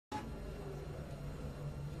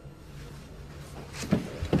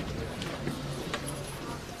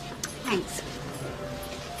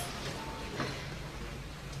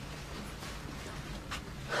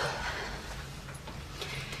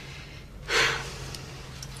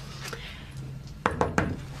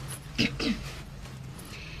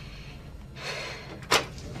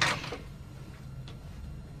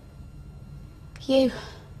You.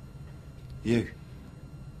 You?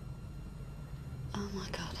 Oh, my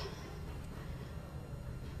God.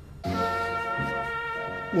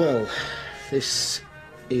 Well, this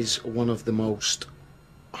is one of the most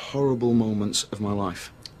horrible moments of my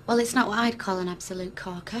life. Well, it's not what I'd call an absolute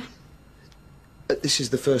corker. This is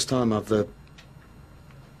the first time I've, ever...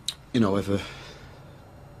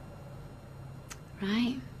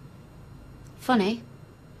 Right. Funny.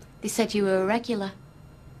 They said you were a regular.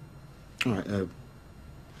 All right,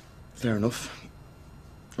 fair enough.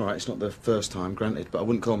 All right, it's not the first time, granted, but I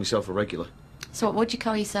wouldn't call myself a regular. So what would you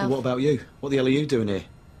call yourself? Well, what about you? What the hell are you doing here?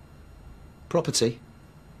 Property?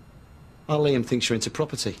 Our Liam thinks you're into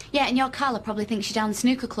property. Yeah, and your Carla probably thinks you're down the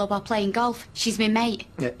snooker club or playing golf. She's my mate.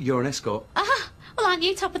 Yeah, you're an escort. Ah, well, aren't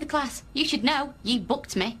you top of the class? You should know. You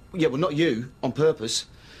booked me. Yeah, well, not you, on purpose.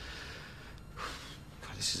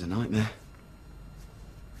 God, this is a nightmare.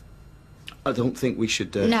 I don't think we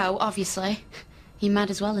should, No, obviously. You're mad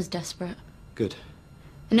as well as desperate. Good.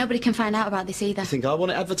 And nobody can find out about this either. You think I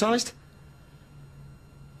want it advertised?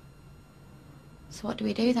 So what do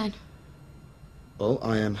we do then? Well,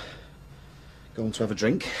 I am going to have a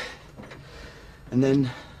drink. And then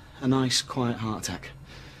a nice, quiet heart attack.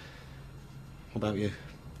 What about you?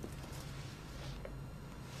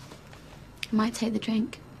 I might take the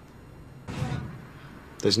drink.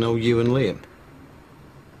 There's no you and Liam.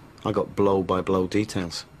 I got blow-by-blow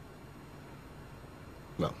details.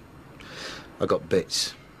 Well, I got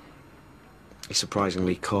bits. He's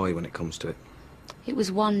surprisingly coy when it comes to it. It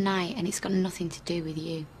was one night and it's got nothing to do with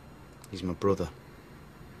you. He's my brother.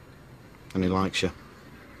 And he likes you.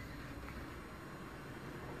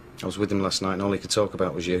 I was with him last night and all he could talk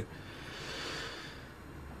about was you.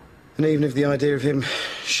 And even if the idea of him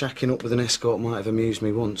shacking up with an escort might have amused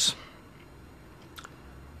me once,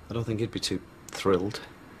 I don't think he'd be too thrilled.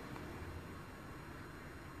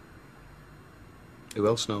 Who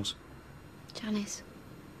else knows? Janice.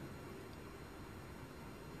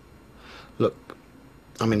 Look,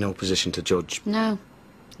 I'm in no position to judge. No,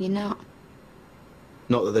 you're not.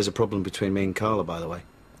 Not that there's a problem between me and Carla, by the way.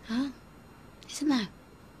 Oh, isn't there?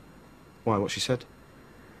 Why, what she said?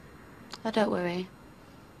 Oh, don't worry.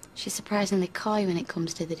 She's surprisingly coy when it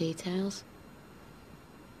comes to the details.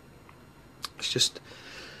 It's just...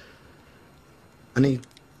 I need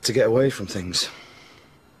to get away from things.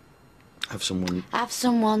 Have someone... Have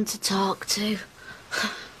someone to talk to.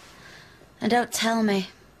 And don't tell me.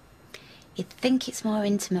 You'd think it's more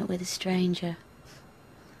intimate with a stranger.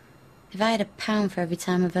 If I had £1 for every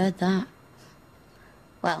time I've heard that.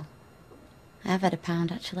 Well, I have had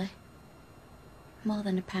 £1, actually. More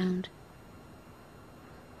than £1. And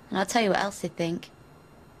I'll tell you what else they think.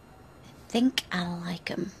 They think I like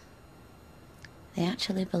 'em. They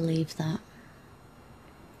actually believe that.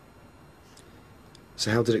 So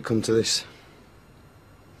how did it come to this?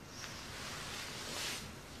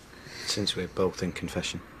 Since we're both in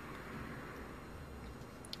confession.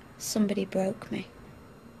 Somebody broke me.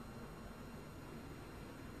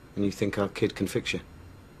 And you think our kid can fix you?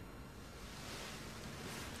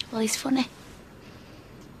 Well, he's funny.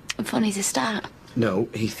 And funny's a start. No,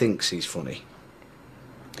 he thinks he's funny.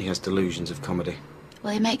 He has delusions of comedy.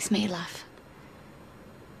 Well, he makes me laugh.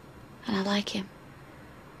 And I like him.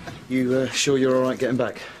 You sure you're all right getting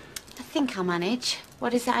back? I think I'll manage.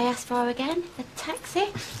 What is it I asked for again? A taxi?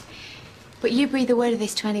 But you breathe a word of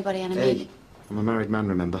this to anybody, and I mean... Hey, I'm a married man,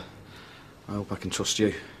 remember? I hope I can trust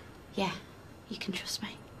you. Yeah, you can trust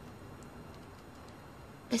me.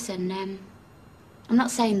 Listen, I'm not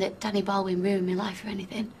saying that Danny Baldwin ruined my life or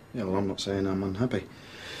anything. Yeah, well, I'm not saying I'm unhappy.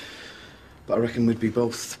 But I reckon we'd be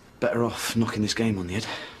both better off knocking this game on the head.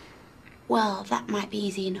 Well, that might be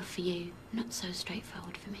easy enough for you. Not so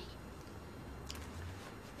straightforward for me.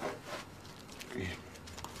 Yeah.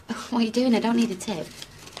 What are you doing? I don't need a tip.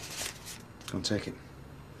 Go and take it.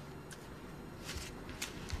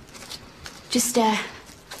 Just,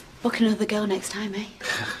 book another girl next time, eh?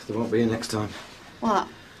 There won't be a next time. What?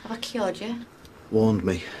 Have I cured you? Warned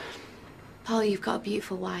me. Paul, you've got a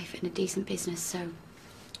beautiful wife and a decent business, so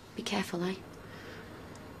be careful, eh?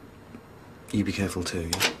 You be careful too,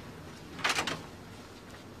 yeah?